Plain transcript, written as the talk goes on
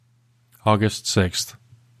August 6th,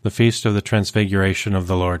 the Feast of the Transfiguration of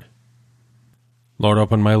the Lord. Lord,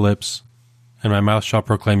 open my lips, and my mouth shall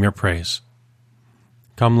proclaim your praise.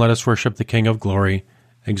 Come, let us worship the King of glory,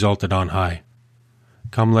 exalted on high.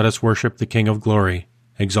 Come, let us worship the King of glory,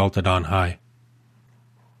 exalted on high.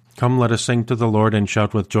 Come, let us sing to the Lord and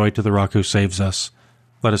shout with joy to the Rock who saves us.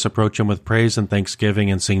 Let us approach him with praise and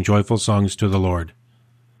thanksgiving and sing joyful songs to the Lord.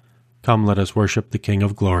 Come, let us worship the King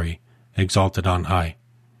of glory, exalted on high.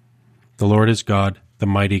 The Lord is God, the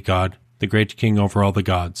mighty God, the great King over all the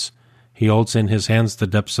gods. He holds in his hands the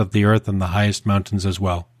depths of the earth and the highest mountains as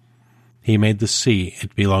well. He made the sea,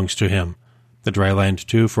 it belongs to him, the dry land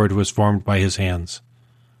too, for it was formed by his hands.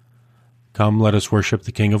 Come, let us worship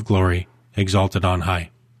the King of glory, exalted on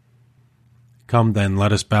high. Come then,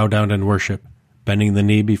 let us bow down and worship, bending the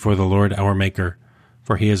knee before the Lord our Maker,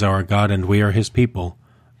 for he is our God and we are his people,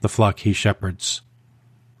 the flock he shepherds.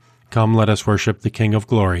 Come, let us worship the King of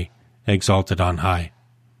glory, exalted on high.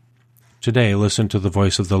 Today listen to the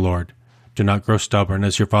voice of the Lord. Do not grow stubborn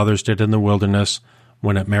as your fathers did in the wilderness,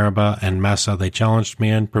 when at Meribah and Massah they challenged me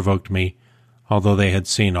and provoked me, although they had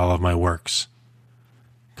seen all of my works.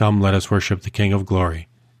 Come, let us worship the King of glory,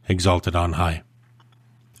 exalted on high.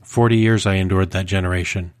 40 years I endured that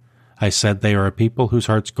generation. I said, they are a people whose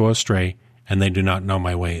hearts go astray, and they do not know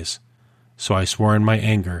my ways. So I swore in my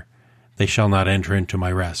anger, they shall not enter into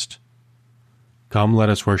my rest. Come, let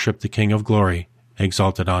us worship the King of glory,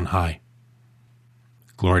 exalted on high.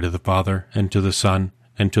 Glory to the Father, and to the Son,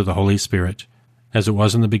 and to the Holy Spirit, as it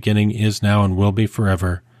was in the beginning, is now, and will be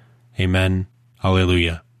forever. Amen.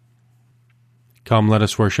 Alleluia. Come, let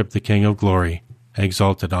us worship the King of glory,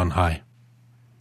 exalted on high.